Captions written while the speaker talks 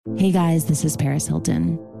Hey guys, this is Paris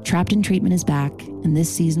Hilton. Trapped in Treatment is back, and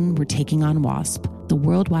this season we're taking on WASP, the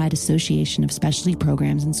Worldwide Association of Specialty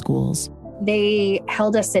Programs in Schools. They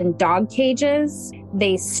held us in dog cages.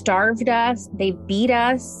 They starved us. They beat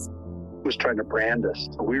us. Was trying to brand us.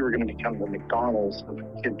 So we were going to become the McDonald's of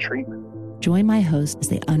kid treatment. Join my host as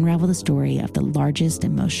they unravel the story of the largest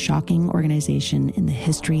and most shocking organization in the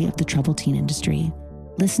history of the troubled teen industry.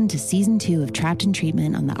 Listen to Season 2 of Trapped in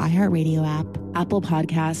Treatment on the iHeartRadio app, Apple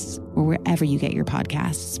Podcasts, or wherever you get your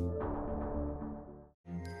podcasts.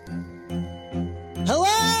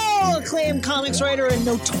 Hello, acclaimed comics writer and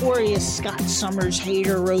notorious Scott Summers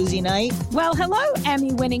hater, Rosie Knight. Well, hello,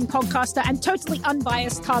 Emmy-winning podcaster and totally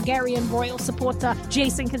unbiased Targaryen royal supporter,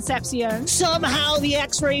 Jason Concepcion. Somehow the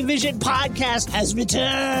X-Ray Vision podcast has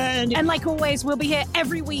returned. And like always, we'll be here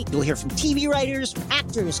every week. You'll hear from TV writers,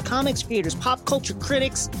 actors, comics creators, pop culture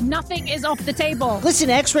critics. Nothing is off the table. Listen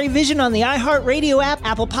to X-Ray Vision on the iHeartRadio app,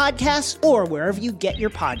 Apple Podcasts, or wherever you get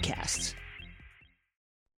your podcasts.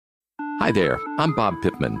 Hi there, I'm Bob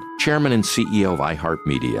Pittman, Chairman and CEO of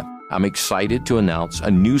iHeartMedia. I'm excited to announce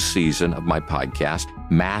a new season of my podcast,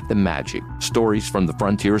 Math and Magic, Stories from the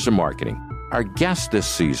Frontiers of Marketing. Our guests this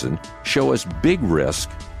season show us big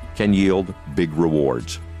risk can yield big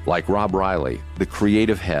rewards, like Rob Riley, the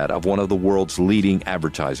creative head of one of the world's leading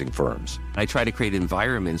advertising firms. I try to create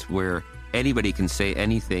environments where anybody can say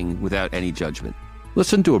anything without any judgment.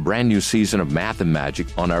 Listen to a brand new season of Math and Magic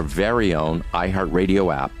on our very own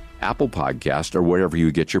iHeartRadio app, Apple Podcast, or wherever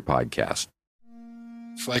you get your podcast.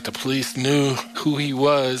 It's like the police knew who he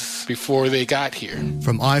was before they got here.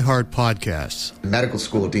 From iHeart Podcasts. The medical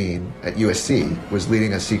school dean at USC was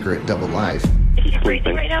leading a secret double life. He's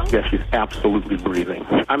breathing right now? Yes, he's absolutely breathing.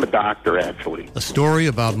 I'm a doctor, actually. A story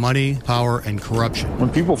about money, power, and corruption.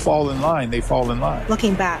 When people fall in line, they fall in line.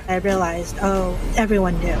 Looking back, I realized,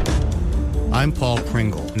 everyone knew. I'm Paul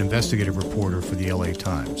Pringle, an investigative reporter for the LA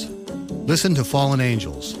Times. Listen to Fallen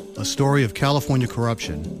Angels, a story of California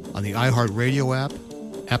corruption on the iHeartRadio app,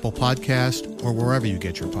 Apple Podcast, or wherever you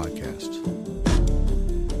get your podcasts.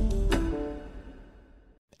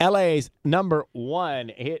 LA's number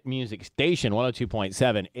one hit music station,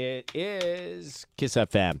 102.7. It is Kiss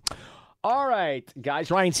FM. All right,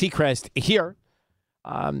 guys, Ryan Seacrest here.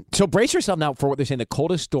 So brace yourself now for what they're saying. The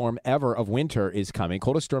coldest storm ever of winter is coming.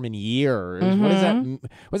 Coldest storm in years. Mm-hmm. What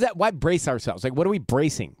is that? Why brace ourselves? Like, what are we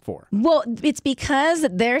bracing for? Well, it's because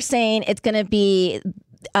they're saying it's going to be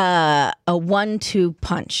a 1-2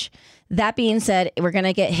 punch. That being said, we're going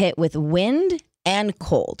to get hit with wind and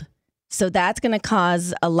cold. So that's going to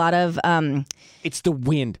cause a lot of... it's the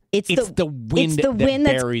wind. It's the wind that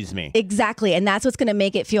buries me. Exactly. And that's what's going to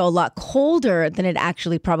make it feel a lot colder than it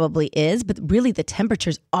actually probably is. But really, the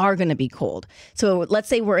temperatures are going to be cold. So let's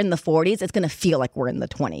say we're in the 40s. It's going to feel like we're in the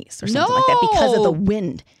 20s or something like that because of the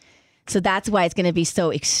wind. So that's why it's going to be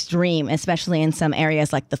so extreme, especially in some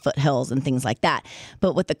areas like the foothills and things like that.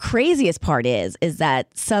 But what the craziest part is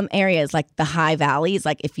that some areas like the high valleys,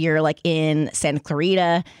 like if you're like in Santa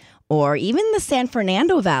Clarita or even the San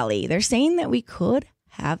Fernando Valley, they're saying that we could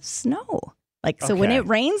have snow. Like, so when it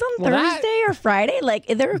rains on Thursday or Friday, like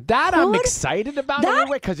I'm excited about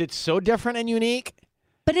anyway because it's so different and unique.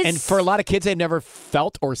 But it's, and for a lot of kids, they've never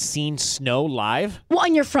felt or seen snow live. Well,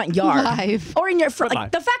 in your front yard. Live. Or in your front,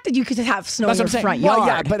 like the fact that you could have snow in your front yard. Well,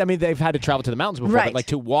 yeah, but I mean, they've had to travel to the mountains before. Right. But like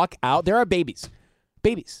to walk out, there are babies.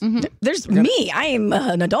 Mm-hmm. There's me. I am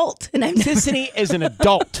an adult. And I'm Sisney is an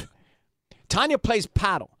adult. Tanya plays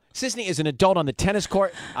paddle. Sisney is an adult on the tennis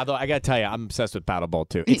court. Although I got to tell you, I'm obsessed with paddleball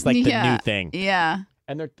too. It's like the new thing. Yeah.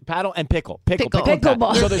 And they're paddle and pickle.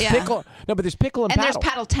 Pickleball. So there's pickle. No, but there's pickle and paddle. And there's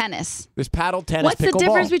paddle tennis. There's paddle tennis. What's the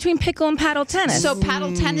difference between pickle and paddle tennis? So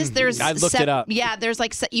paddle tennis, there's I looked it up. Yeah, there's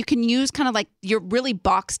like you can use kind of like you're really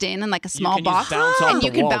boxed in like a small box, and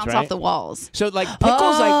you can bounce off the walls. So like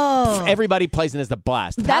pickle's like everybody plays and it's the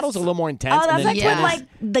blast. Paddle's a little more intense. Oh, that's and then like when like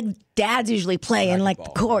the dads usually play in like the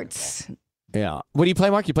courts. Yeah. What do you play,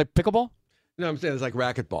 Mark? You play pickleball? No, I'm saying it's like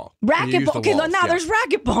racquetball. Racquetball. Okay, now there's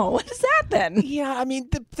racquetball. What is that then? Yeah, I mean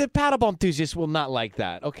the paddleball enthusiasts will not like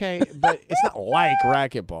that. Okay, but it's not like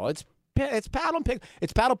racquetball. It's paddle and pickle.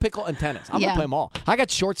 It's paddle, pickle, and tennis. I'm gonna play them all. I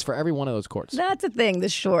got shorts for every one of those courts. That's a thing. The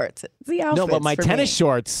shorts. It's the outfits. No, but my tennis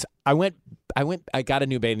shorts. I got a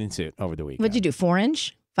new bathing suit over the weekend. What'd you do?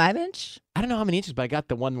 4-inch? 5-inch? I don't know how many inches, but I got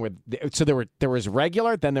the one where so there was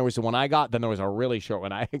regular, then there was the one I got, then there was a really short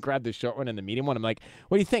one. I grabbed the short one and the medium one. I'm like,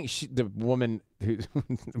 what do you think? The woman who's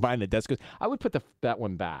behind the desk goes, I would put that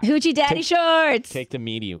one back. Hoochie Daddy shorts. Take the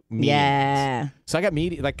medium. Yeah. So I got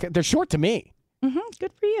medium. Like they're short to me. Mm-hmm.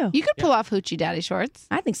 Good for you. You could pull off Hoochie Daddy shorts.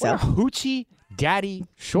 I think so. What are Hoochie Daddy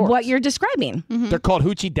shorts? What you're describing. Mm-hmm. They're called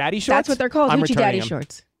Hoochie Daddy shorts? That's what they're called. Hoochie Daddy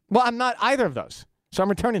shorts. Well, I'm not either of those, so I'm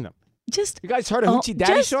returning them. Just you guys heard of Hoochie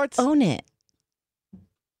Daddy Shorts? Own it.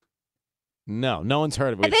 No one's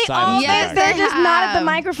heard of it. They're just not at the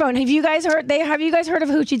microphone. Have you guys heard? Have you guys heard of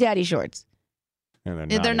Hoochie Daddy Shorts?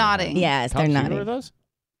 They're nodding. Yes, they're Have you nodding. heard of those?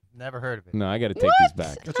 Never heard of it. No, I got to take these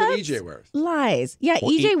back. That's what EJ wears. Lies. Yeah,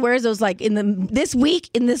 Well, EJ wears those like this week,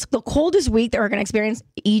 the coldest week that we're gonna experience.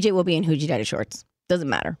 EJ will be in Hoochie Daddy shorts. Doesn't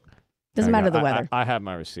matter. Doesn't matter the weather. I have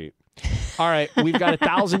my receipt. All right, we've got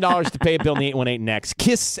 $1,000 to pay a bill in the 818 next.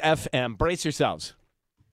 Kiss FM. Brace yourselves.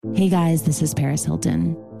 Hey guys, this is Paris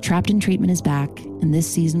Hilton. Trapped in Treatment is back, and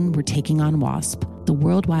this season we're taking on WASP, the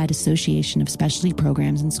Worldwide Association of Specialty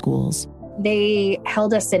Programs in Schools. They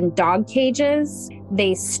held us in dog cages.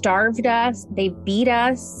 They starved us. They beat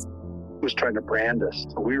us. Was trying to brand us.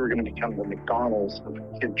 So we were going to become the McDonald's of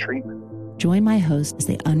kid treatment. Join my hosts as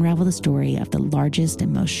they unravel the story of the largest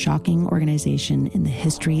and most shocking organization in the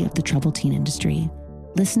history of the troubled teen industry.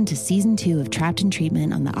 Listen to Season 2 of Trapped in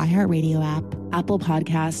Treatment on the iHeartRadio app, Apple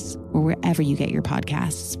Podcasts, or wherever you get your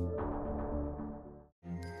podcasts.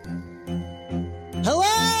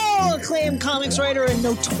 Hello, acclaimed comics writer and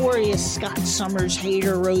notorious Scott Summers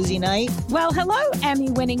hater, Rosie Knight. Well, hello,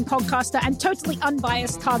 Emmy-winning podcaster and totally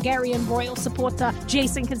unbiased Targaryen royal supporter,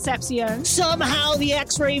 Jason Concepcion. Somehow the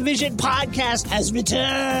X-Ray Vision podcast has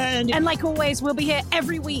returned. And like always, we'll be here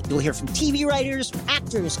every week. You'll hear from TV writers,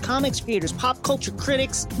 actors, comics creators, pop culture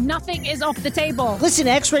critics. Nothing is off the table. Listen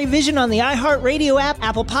to X-Ray Vision on the iHeartRadio app,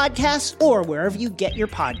 Apple Podcasts, or wherever you get your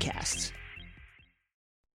podcasts.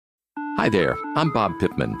 Hi there, I'm Bob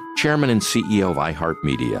Pittman, Chairman and CEO of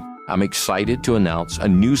iHeartMedia. I'm excited to announce a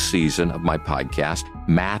new season of my podcast,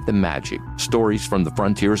 Math and Magic, Stories from the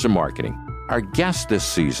Frontiers of Marketing. Our guests this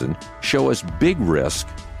season show us big risk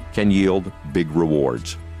can yield big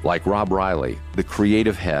rewards, like Rob Riley, the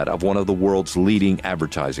creative head of one of the world's leading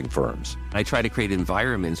advertising firms. I try to create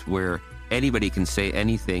environments where anybody can say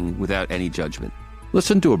anything without any judgment.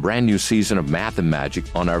 Listen to a brand new season of Math and Magic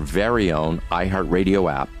on our very own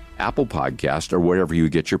iHeartRadio app, Apple Podcast, or wherever you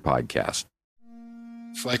get your podcast.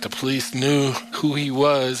 It's like the police knew who he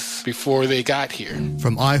was before they got here.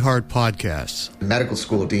 From iHeart Podcasts. The medical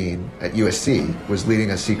school dean at USC was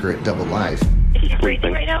leading a secret double life. He's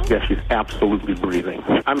breathing right now? Yes, he's absolutely breathing.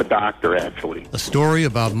 I'm a doctor, actually. A story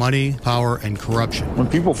about money, power, and corruption. When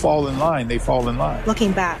people fall in line, they fall in line.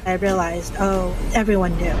 Looking back, I realized,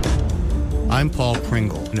 everyone knew. I'm Paul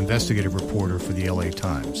Pringle, an investigative reporter for the LA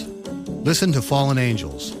Times. Listen to Fallen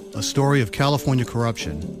Angels, a story of California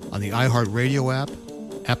corruption on the iHeartRadio app,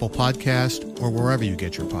 Apple Podcast, or wherever you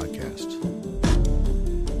get your podcasts.